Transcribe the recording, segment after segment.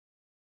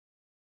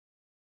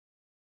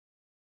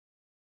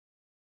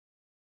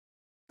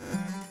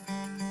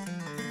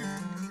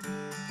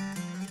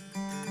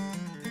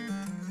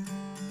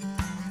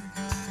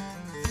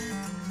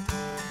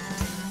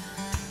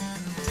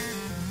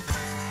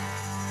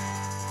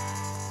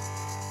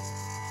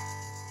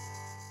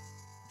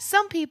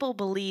Some people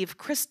believe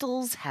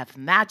crystals have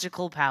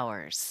magical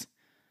powers,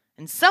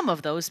 and some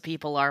of those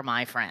people are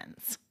my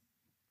friends.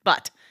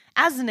 But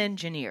as an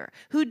engineer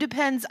who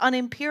depends on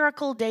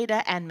empirical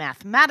data and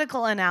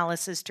mathematical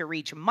analysis to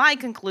reach my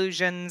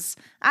conclusions,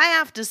 I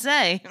have to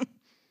say,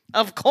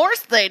 of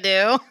course they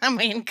do. I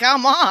mean,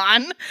 come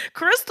on.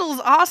 Crystals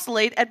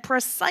oscillate at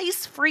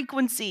precise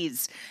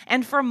frequencies,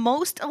 and for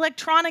most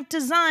electronic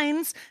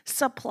designs,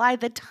 supply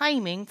the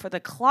timing for the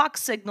clock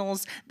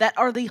signals that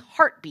are the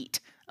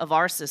heartbeat of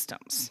our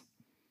systems.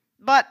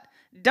 But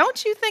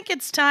don't you think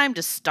it's time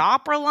to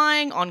stop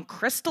relying on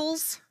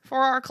crystals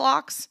for our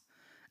clocks?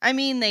 I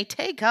mean, they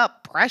take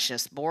up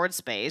precious board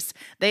space.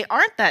 They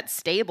aren't that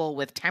stable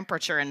with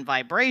temperature and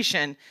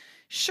vibration.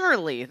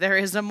 Surely there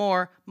is a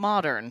more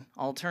modern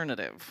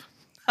alternative.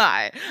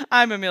 Hi,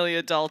 I'm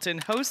Amelia Dalton,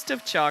 host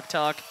of Chalk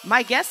Talk.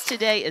 My guest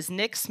today is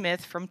Nick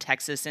Smith from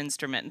Texas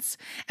Instruments,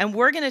 and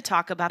we're going to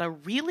talk about a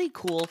really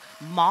cool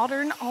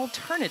modern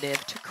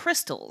alternative to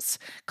crystals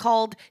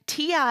called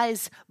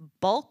TI's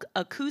Bulk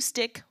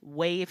Acoustic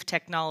Wave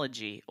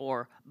Technology,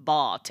 or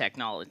BAW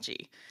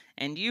technology.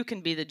 And you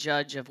can be the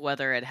judge of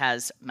whether it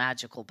has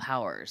magical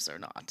powers or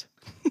not.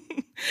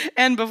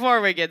 And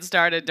before we get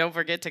started, don't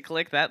forget to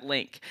click that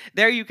link.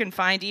 There you can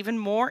find even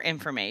more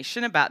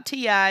information about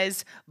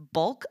TI's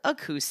Bulk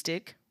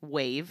Acoustic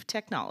Wave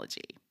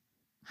Technology.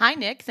 Hi,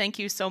 Nick. Thank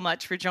you so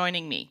much for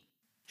joining me.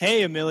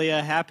 Hey,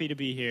 Amelia. Happy to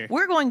be here.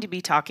 We're going to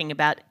be talking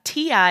about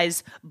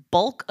TI's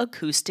Bulk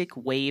Acoustic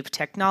Wave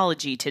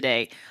Technology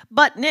today.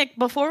 But, Nick,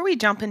 before we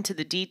jump into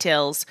the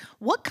details,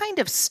 what kind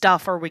of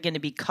stuff are we going to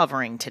be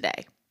covering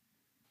today?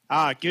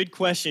 Good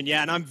question.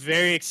 Yeah, and I'm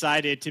very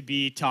excited to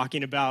be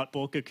talking about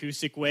Bulk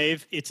Acoustic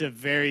Wave. It's a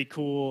very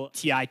cool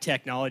TI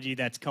technology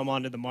that's come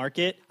onto the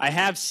market. I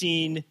have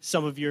seen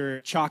some of your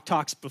Chalk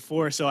Talks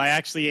before, so I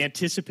actually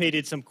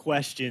anticipated some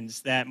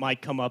questions that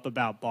might come up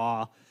about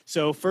BAW.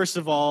 So first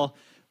of all,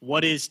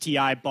 what is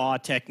TI BAW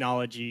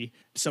technology?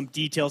 Some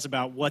details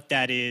about what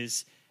that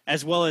is,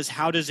 as well as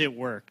how does it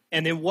work?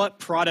 And then what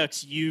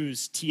products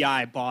use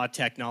TI BAW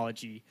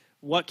technology?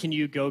 What can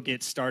you go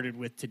get started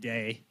with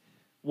today?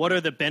 What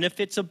are the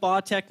benefits of BAW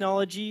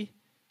technology?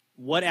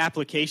 What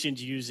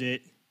applications use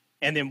it?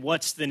 And then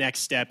what's the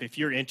next step if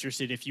you're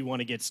interested, if you want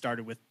to get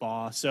started with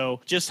BAW?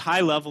 So just high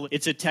level,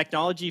 it's a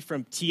technology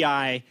from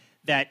TI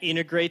that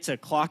integrates a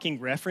clocking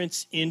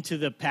reference into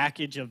the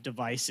package of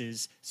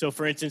devices. So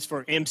for instance,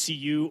 for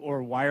MCU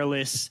or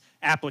wireless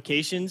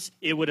applications,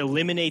 it would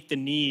eliminate the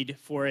need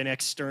for an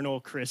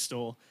external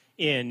crystal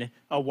in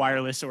a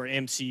wireless or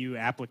MCU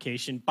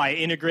application by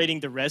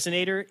integrating the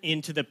resonator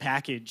into the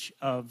package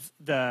of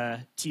the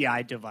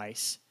TI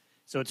device.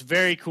 So it's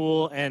very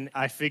cool, and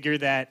I figure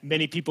that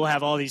many people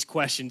have all these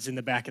questions in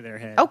the back of their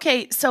head.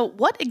 Okay, so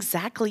what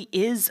exactly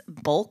is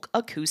bulk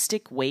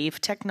acoustic wave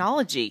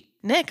technology?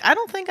 Nick, I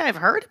don't think I've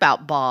heard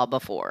about BAW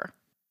before.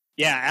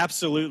 Yeah,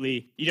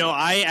 absolutely. You know,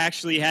 I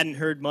actually hadn't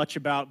heard much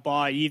about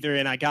BAW either,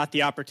 and I got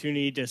the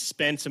opportunity to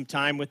spend some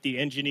time with the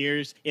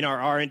engineers in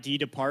our R&D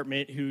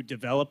department who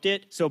developed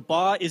it. So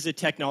BAW is a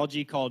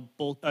technology called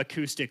Bulk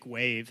Acoustic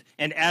Wave.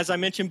 And as I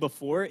mentioned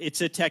before, it's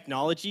a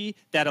technology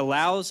that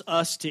allows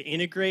us to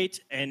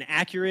integrate an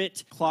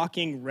accurate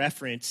clocking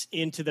reference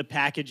into the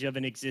package of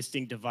an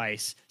existing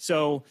device.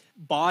 So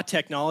BAW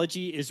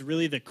technology is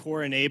really the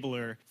core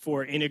enabler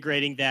for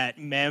integrating that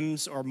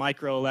MEMS or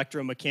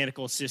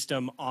microelectromechanical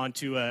system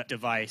onto a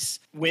device.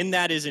 When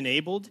that is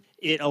enabled,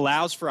 it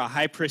allows for a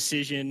high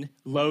precision,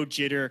 low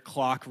jitter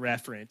clock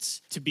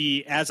reference to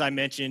be, as I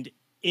mentioned,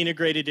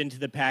 integrated into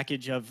the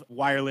package of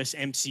wireless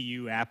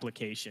MCU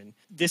application.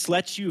 This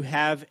lets you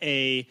have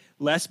a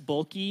less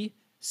bulky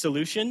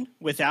solution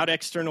without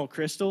external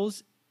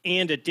crystals,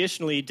 and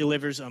additionally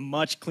delivers a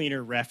much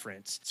cleaner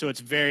reference. So it's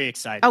very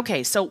exciting.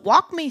 Okay, so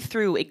walk me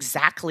through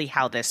exactly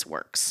how this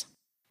works.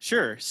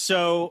 Sure.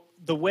 So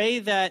the way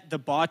that the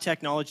BAW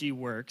technology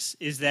works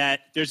is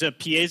that there's a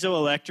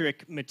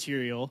piezoelectric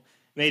material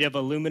made of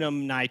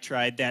aluminum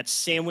nitride that's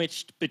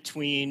sandwiched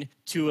between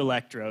two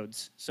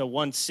electrodes, so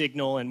one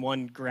signal and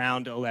one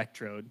ground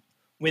electrode.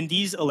 When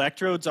these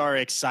electrodes are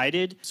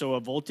excited, so a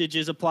voltage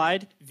is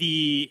applied,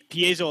 the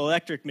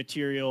piezoelectric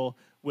material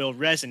will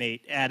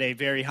resonate at a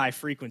very high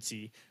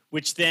frequency,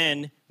 which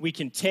then we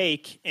can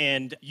take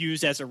and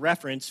use as a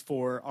reference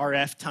for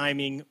RF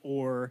timing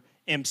or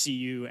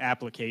MCU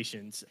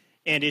applications.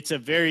 And it's a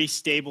very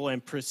stable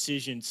and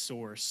precision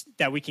source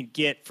that we can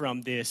get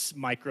from this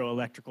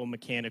microelectrical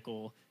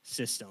mechanical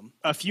system.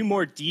 A few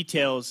more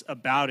details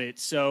about it.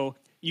 So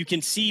you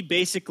can see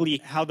basically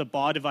how the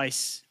BAW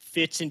device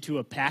fits into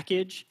a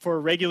package. For a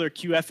regular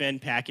QFN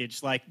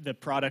package, like the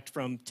product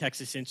from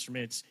Texas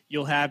Instruments,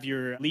 you'll have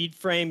your lead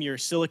frame, your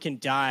silicon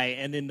die,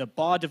 and then the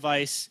BAW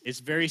device is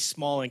very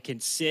small and can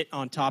sit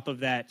on top of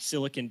that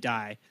silicon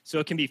die. So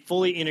it can be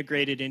fully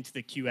integrated into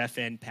the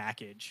QFN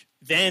package.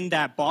 Then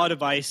that BAW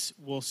device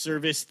will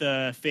service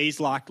the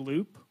phase lock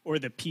loop, or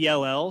the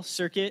PLL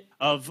circuit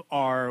of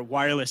our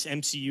wireless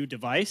MCU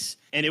device,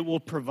 and it will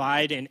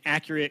provide an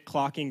accurate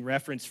clocking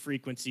reference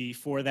frequency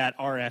for that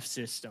RF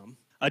system.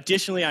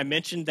 Additionally, I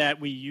mentioned that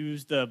we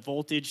use the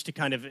voltage to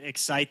kind of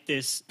excite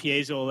this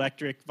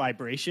piezoelectric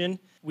vibration.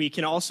 We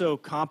can also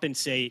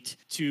compensate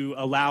to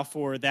allow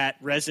for that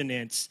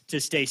resonance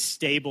to stay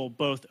stable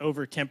both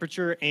over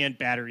temperature and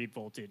battery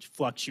voltage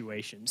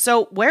fluctuations.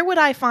 So where would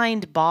I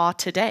find BAW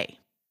today?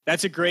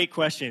 That's a great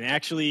question.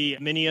 Actually,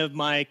 many of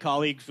my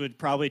colleagues would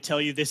probably tell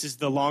you this is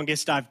the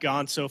longest I've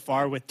gone so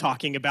far with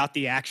talking about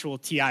the actual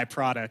TI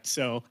product.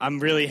 So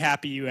I'm really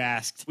happy you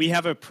asked. We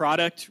have a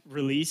product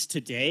released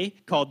today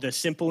called the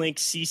SimpleLink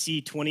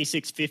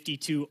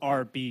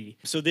CC2652RB.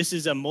 So this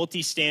is a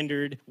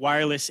multi-standard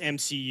wireless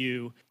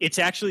MCU. It's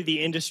actually the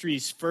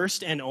industry's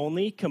first and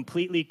only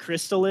completely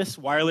crystalless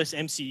wireless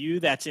MCU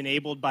that's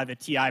enabled by the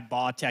TI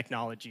BAW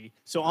technology.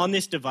 So on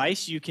this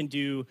device, you can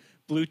do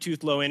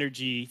Bluetooth Low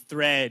Energy,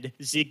 Thread,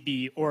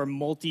 Zigbee, or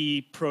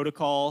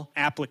multi-protocol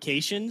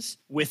applications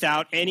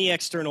without any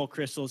external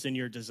crystals in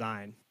your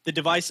design. The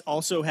device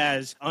also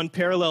has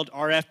unparalleled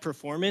RF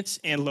performance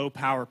and low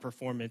power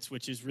performance,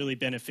 which is really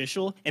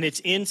beneficial. And it's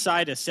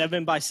inside a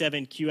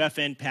 7x7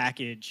 QFN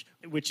package,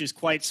 which is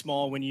quite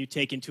small when you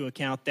take into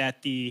account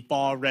that the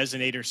BAW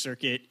resonator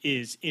circuit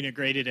is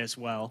integrated as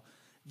well.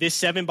 This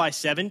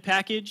 7x7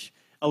 package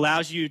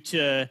allows you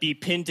to be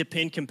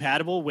pin-to-pin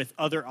compatible with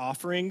other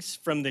offerings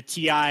from the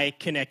TI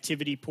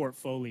connectivity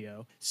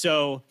portfolio.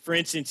 So, for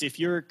instance, if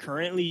you're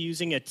currently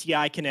using a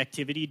TI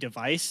connectivity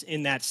device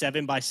in that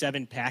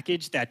 7x7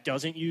 package that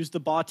doesn't use the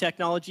BAW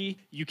technology,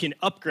 you can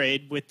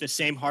upgrade with the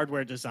same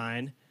hardware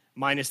design,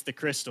 minus the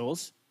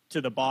crystals,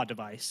 to the BAW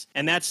device.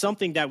 And that's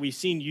something that we've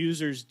seen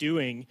users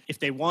doing. If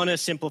they want to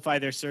simplify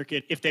their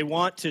circuit, if they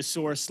want to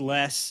source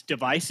less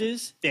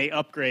devices, they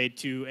upgrade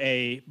to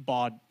a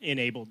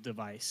BAW-enabled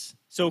device.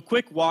 So a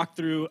quick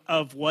walkthrough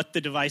of what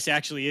the device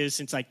actually is.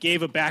 Since I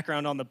gave a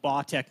background on the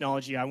BAW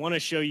technology, I want to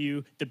show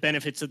you the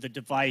benefits of the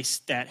device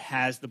that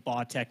has the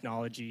BAW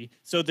technology.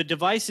 So the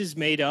device is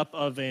made up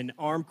of an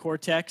ARM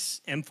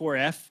Cortex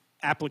M4F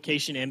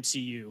application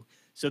MCU.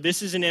 So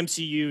this is an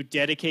MCU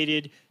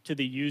dedicated to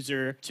the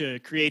user to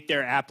create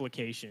their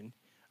application.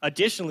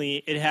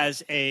 Additionally, it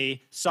has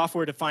a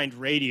software-defined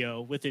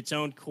radio with its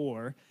own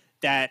core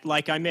that,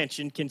 like I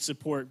mentioned, can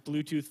support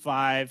Bluetooth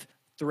 5,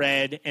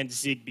 Thread, and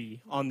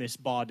Zigbee on this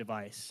BAW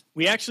device.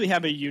 We actually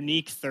have a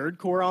unique third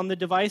core on the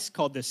device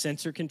called the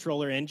sensor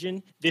controller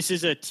engine. This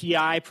is a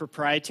TI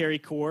proprietary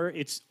core.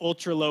 It's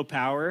ultra low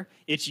power.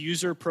 It's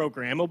user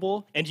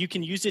programmable, and you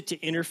can use it to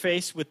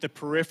interface with the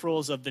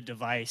peripherals of the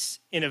device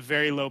in a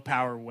very low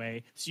power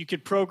way. So you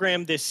could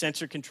program this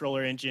sensor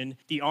controller engine.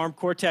 The ARM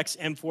Cortex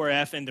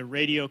M4F and the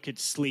radio could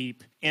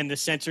sleep, and the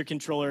sensor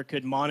controller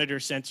could monitor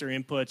sensor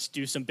inputs,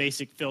 do some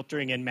basic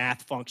filtering and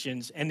math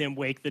functions, and then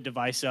wake the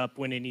device up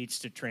when it needs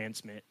to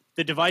transmit.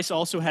 The device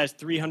also has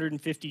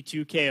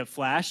 352K of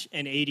flash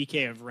and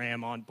 80K of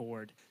RAM on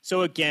board.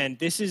 So again,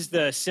 this is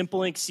the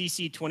SimpleLink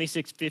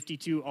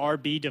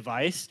CC2652RB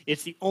device.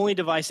 It's the only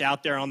device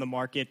out there on the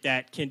market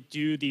that can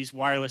do these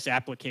wireless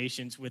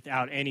applications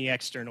without any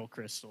external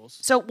crystals.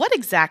 So what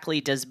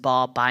exactly does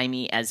BAW buy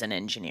me as an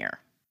engineer?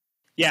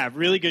 Yeah,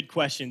 really good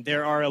question.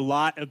 There are a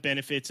lot of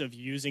benefits of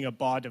using a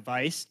BAW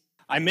device.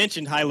 I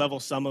mentioned high level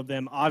some of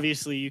them.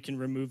 Obviously, you can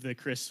remove the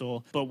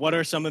crystal, but what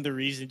are some of the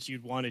reasons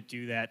you'd want to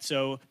do that?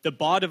 So the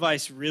BAW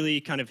device really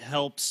kind of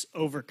helps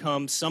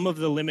overcome some of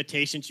the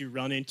limitations you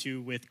run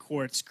into with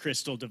quartz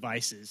crystal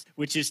devices,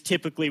 which is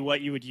typically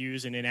what you would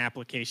use in an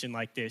application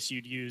like this.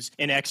 You'd use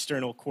an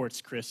external quartz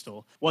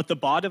crystal. What the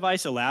BAW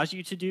device allows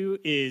you to do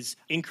is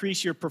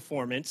increase your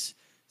performance,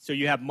 so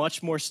you have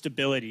much more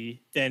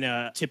stability than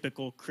a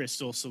typical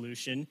crystal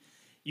solution.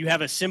 You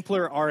have a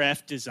simpler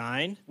RF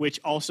design, which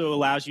also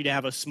allows you to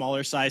have a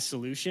smaller size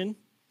solution.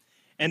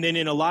 And then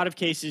in a lot of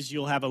cases,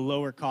 you'll have a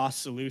lower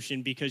cost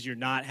solution because you're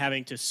not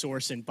having to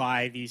source and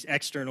buy these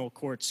external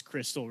quartz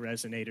crystal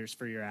resonators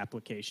for your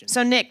application.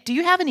 So Nick, do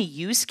you have any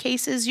use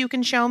cases you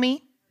can show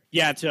me?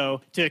 Yeah, so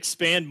to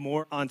expand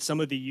more on some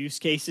of the use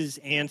cases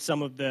and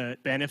some of the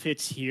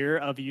benefits here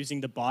of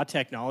using the BAW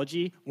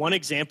technology, one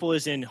example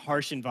is in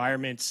harsh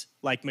environments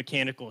like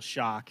mechanical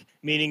shock,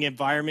 meaning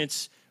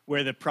environments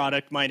where the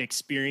product might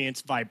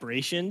experience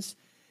vibrations.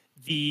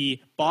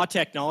 The BAW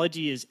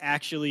technology is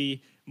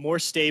actually more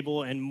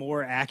stable and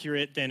more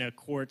accurate than a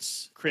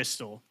quartz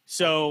crystal.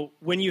 So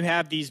when you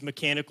have these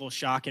mechanical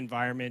shock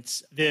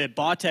environments, the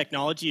BAW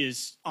technology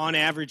is on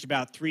average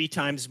about 3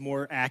 times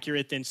more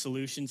accurate than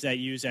solutions that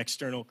use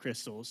external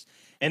crystals.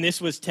 And this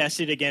was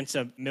tested against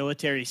a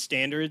military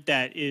standard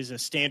that is a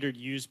standard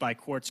used by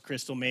quartz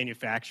crystal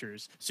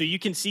manufacturers. So you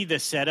can see the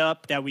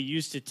setup that we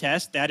use to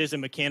test. That is a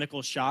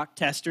mechanical shock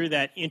tester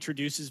that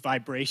introduces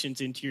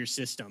vibrations into your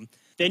system.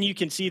 Then you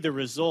can see the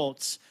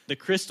results. The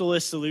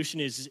crystalless solution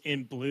is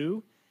in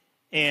blue,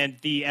 and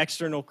the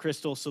external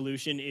crystal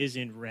solution is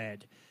in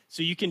red.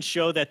 So you can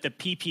show that the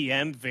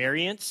ppm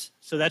variance,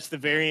 so that's the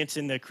variance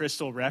in the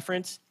crystal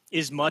reference,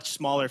 is much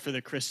smaller for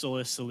the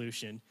crystalline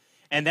solution.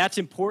 And that's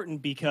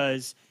important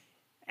because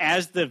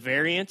as the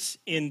variance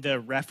in the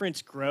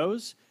reference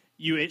grows,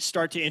 you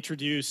start to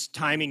introduce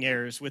timing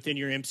errors within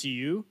your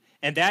MCU,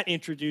 and that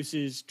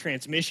introduces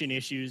transmission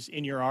issues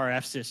in your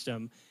RF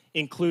system.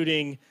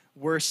 including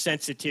worse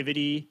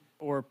sensitivity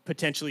or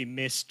potentially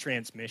missed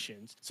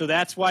transmissions. So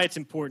that's why it's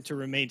important to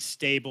remain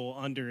stable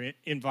under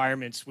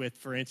environments with,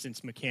 for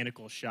instance,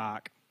 mechanical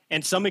shock.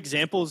 And some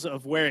examples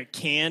of where it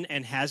can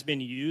and has been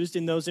used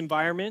in those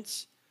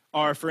environments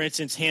are, for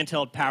instance,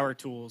 handheld power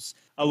tools.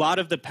 A lot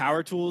of the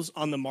power tools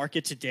on the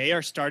market today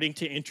are starting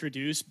to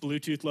introduce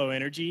Bluetooth Low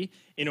Energy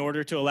in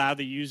order to allow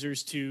the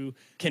users to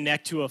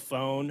connect to a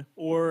phone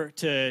or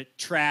to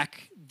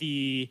track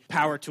the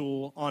power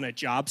tool on a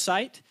job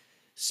site.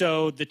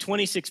 So the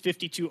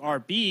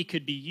 2652RB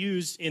could be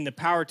used in the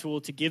power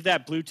tool to give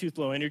that Bluetooth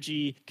Low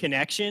Energy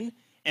connection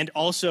and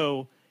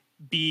also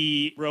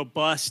be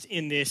robust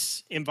in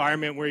this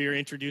environment where you're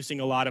introducing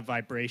a lot of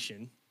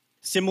vibration.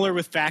 Similar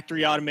with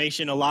factory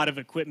automation, a lot of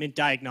equipment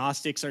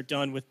diagnostics are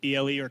done with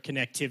BLE or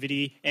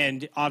connectivity,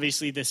 and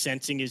obviously the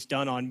sensing is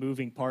done on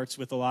moving parts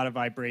with a lot of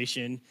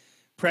vibration.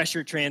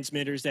 Pressure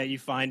transmitters that you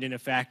find in a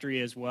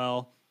factory as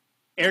well.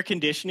 Air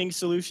conditioning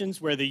solutions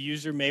where the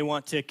user may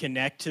want to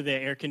connect to the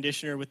air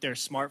conditioner with their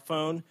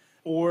smartphone,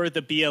 or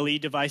the BLE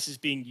devices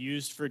being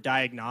used for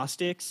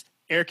diagnostics.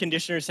 Air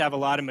conditioners have a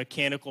lot of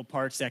mechanical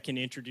parts that can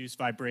introduce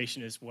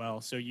vibration as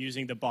well, so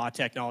using the BAW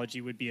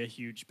technology would be a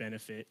huge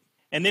benefit.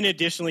 And then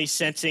additionally,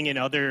 sensing in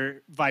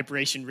other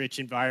vibration-rich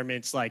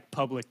environments like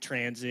public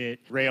transit,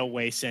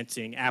 railway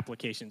sensing,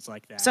 applications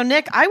like that. So,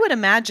 Nick, I would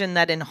imagine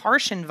that in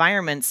harsh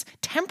environments,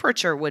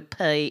 temperature would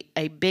play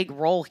a big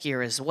role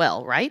here as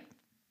well, right?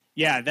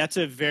 Yeah, that's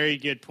a very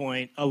good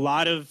point. A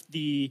lot of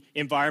the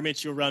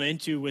environments you'll run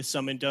into with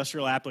some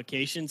industrial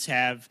applications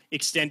have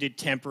extended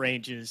temp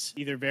ranges,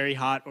 either very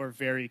hot or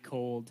very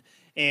cold.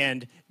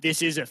 And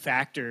this is a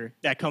factor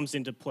that comes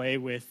into play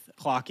with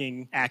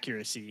clocking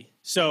accuracy.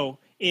 So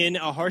in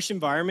a harsh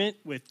environment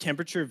with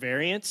temperature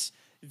variance,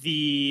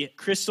 the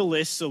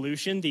crystal-less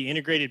solution, the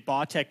integrated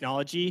BAW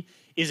technology,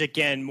 is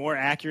again more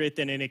accurate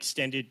than an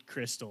extended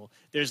crystal.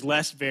 There's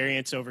less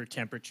variance over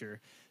temperature.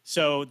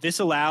 So this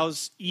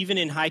allows, even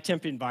in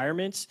high-temp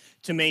environments,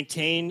 to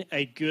maintain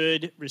a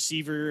good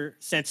receiver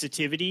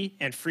sensitivity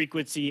and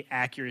frequency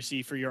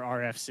accuracy for your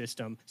RF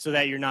system so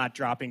that you're not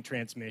dropping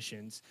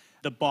transmissions.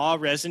 The BAW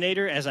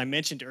resonator, as I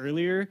mentioned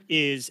earlier,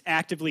 is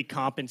actively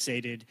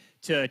compensated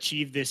to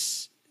achieve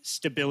this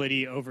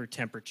stability over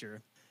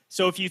temperature.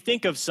 So if you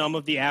think of some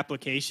of the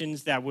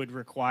applications that would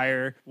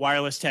require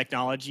wireless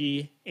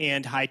technology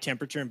and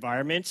high-temperature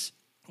environments,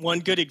 one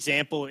good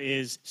example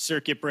is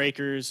circuit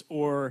breakers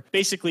or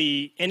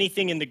basically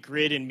anything in the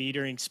grid and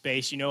metering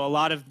space. You know, a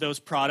lot of those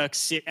products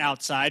sit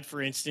outside,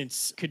 for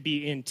instance, could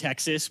be in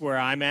Texas where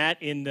I'm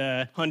at in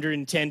the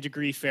 110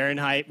 degree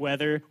Fahrenheit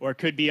weather, or it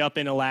could be up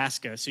in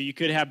Alaska. So you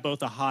could have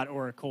both a hot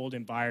or a cold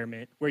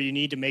environment where you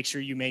need to make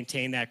sure you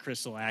maintain that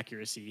crystal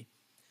accuracy.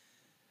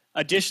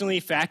 Additionally,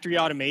 factory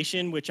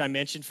automation, which I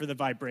mentioned for the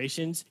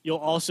vibrations, you'll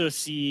also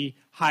see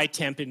high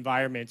temp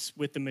environments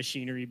with the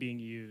machinery being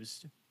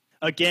used.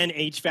 Again,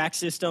 HVAC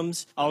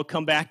systems, I'll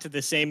come back to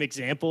the same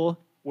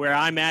example. Where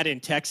I'm at in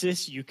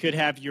Texas, you could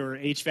have your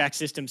HVAC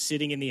system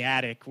sitting in the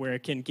attic where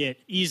it can get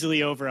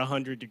easily over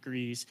 100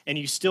 degrees, and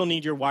you still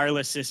need your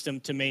wireless system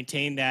to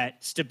maintain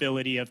that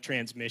stability of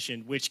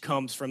transmission, which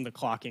comes from the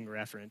clocking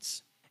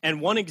reference. And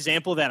one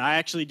example that I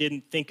actually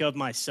didn't think of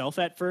myself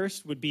at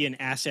first would be in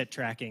asset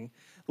tracking,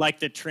 like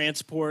the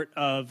transport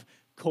of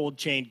cold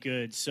chain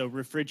goods, so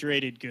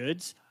refrigerated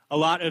goods. A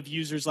lot of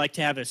users like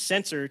to have a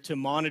sensor to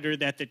monitor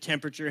that the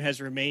temperature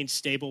has remained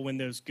stable when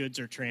those goods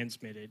are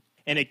transmitted.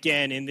 And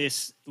again, in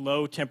this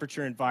low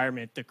temperature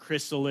environment, the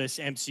crystal-less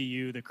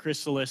MCU, the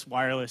crystal-less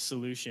wireless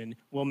solution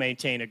will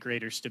maintain a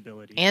greater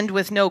stability. And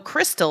with no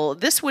crystal,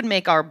 this would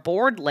make our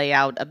board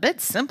layout a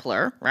bit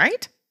simpler,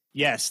 right?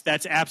 Yes,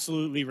 that's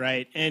absolutely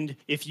right. And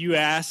if you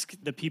ask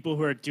the people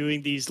who are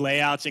doing these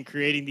layouts and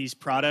creating these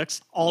products,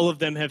 all of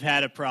them have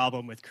had a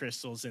problem with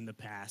crystals in the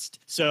past.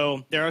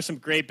 So there are some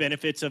great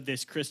benefits of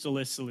this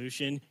crystal-less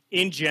solution.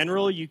 In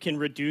general, you can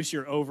reduce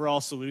your overall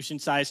solution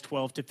size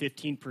 12 to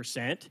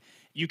 15%.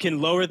 You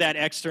can lower that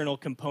external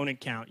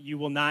component count. You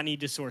will not need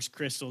to source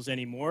crystals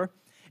anymore.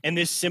 And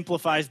this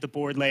simplifies the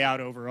board layout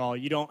overall.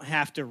 You don't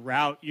have to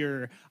route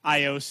your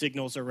I/O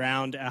signals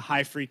around a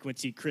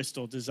high-frequency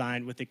crystal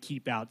design with a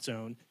keep-out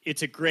zone.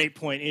 It's a great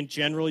point. In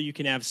general, you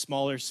can have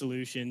smaller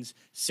solutions,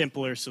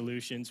 simpler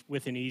solutions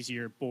with an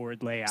easier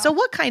board layout. So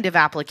what kind of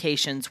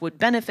applications would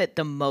benefit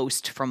the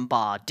most from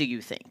BAW, do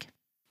you think?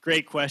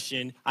 Great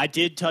question. I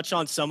did touch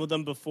on some of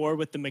them before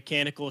with the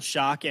mechanical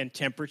shock and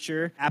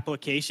temperature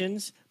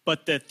applications.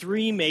 But the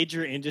three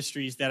major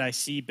industries that I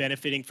see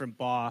benefiting from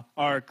BAW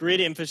are grid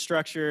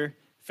infrastructure,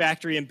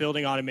 factory and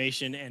building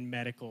automation, and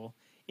medical.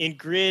 In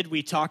grid,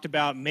 we talked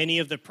about many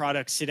of the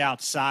products sit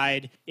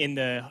outside in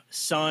the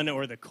sun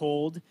or the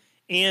cold,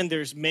 and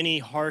there's many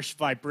harsh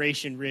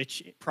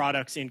vibration-rich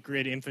products in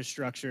grid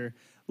infrastructure,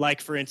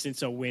 like, for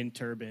instance, a wind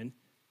turbine.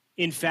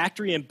 In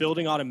factory and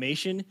building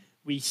automation,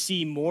 we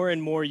see more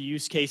and more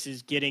use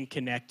cases getting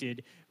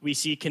connected. We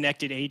see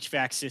connected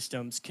HVAC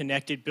systems,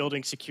 connected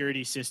building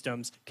security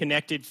systems,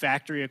 connected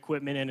factory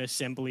equipment and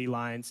assembly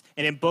lines.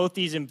 And in both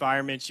these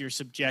environments, you're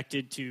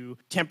subjected to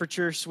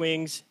temperature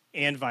swings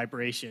and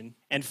vibration.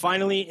 And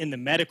finally, in the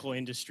medical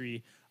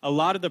industry, a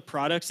lot of the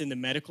products in the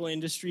medical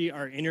industry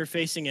are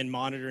interfacing and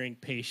monitoring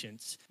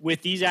patients.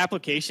 With these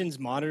applications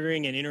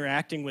monitoring and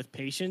interacting with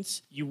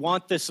patients, you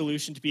want the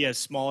solution to be as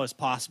small as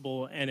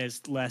possible and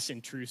as less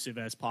intrusive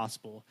as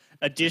possible.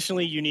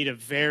 Additionally, you need a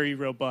very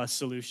robust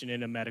solution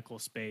in a medical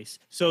space.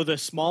 So the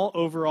small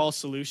overall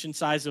solution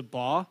size of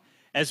BAW,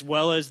 as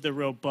well as the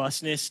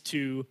robustness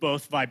to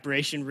both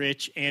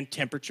vibration-rich and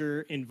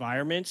temperature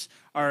environments,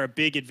 are a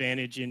big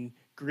advantage in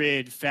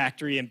grid,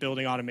 factory, and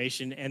building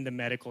automation, and the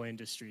medical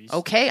industries.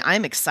 Okay,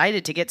 I'm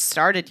excited to get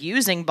started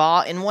using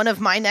BAW in one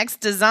of my next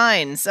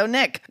designs. So,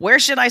 Nick, where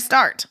should I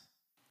start?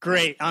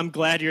 Great. I'm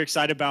glad you're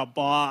excited about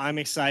BAW. I'm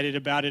excited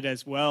about it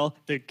as well.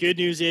 The good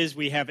news is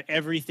we have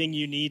everything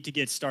you need to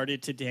get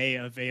started today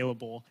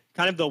available.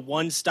 Kind of the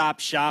one-stop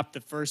shop, the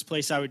first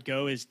place I would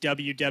go is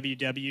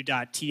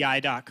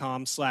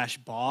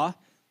www.ti.com/BAW.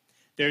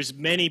 There's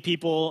many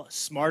people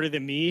smarter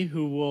than me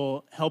who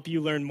will help you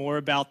learn more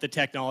about the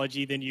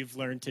technology than you've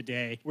learned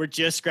today. We're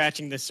just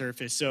scratching the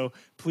surface, so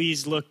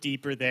please look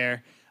deeper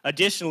there.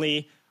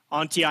 Additionally,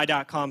 on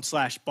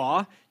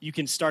ti.com/BAW, you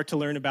can start to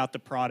learn about the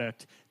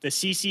product. The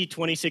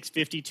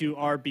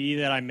CC2652RB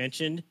that I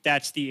mentioned,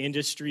 that's the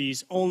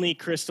industry's only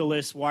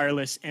crystalless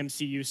wireless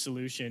MCU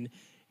solution.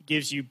 It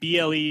gives you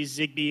BLE,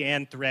 Zigbee,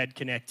 and Thread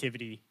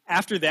connectivity.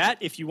 After that,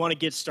 if you want to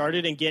get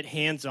started and get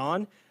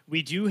hands-on,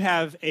 we do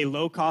have a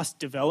low-cost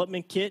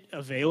development kit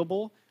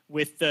available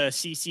with the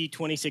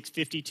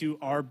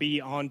CC2652RB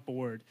on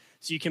board.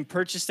 So you can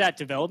purchase that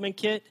development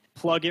kit,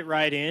 plug it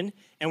right in,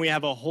 and we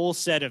have a whole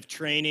set of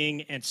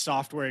training and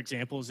software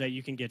examples that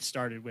you can get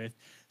started with.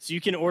 So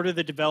you can order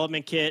the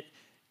development kit,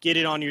 get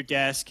it on your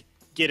desk,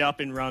 get up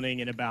and running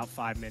in about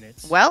 5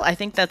 minutes. Well, I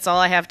think that's all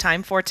I have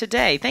time for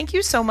today. Thank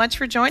you so much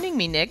for joining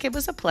me, Nick. It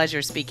was a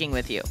pleasure speaking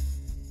with you.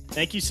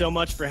 Thank you so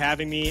much for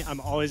having me. I'm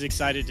always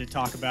excited to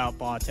talk about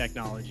BAW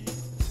technology.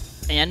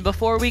 And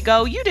before we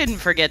go, you didn't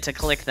forget to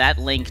click that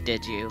link,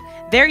 did you?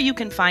 There you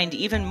can find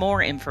even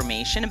more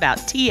information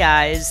about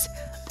TI's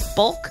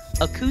bulk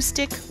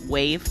acoustic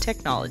wave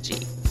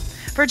technology.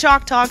 For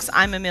Chalk Talks,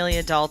 I'm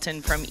Amelia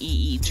Dalton from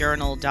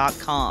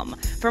eejournal.com.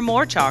 For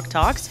more Chalk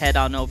Talks, head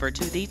on over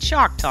to the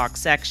Chalk Talk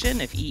section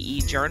of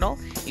EE Journal.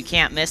 You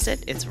can't miss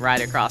it, it's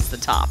right across the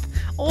top.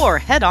 Or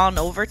head on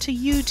over to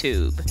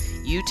YouTube,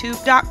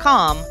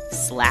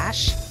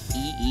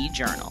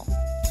 youtube.com/EEJournal.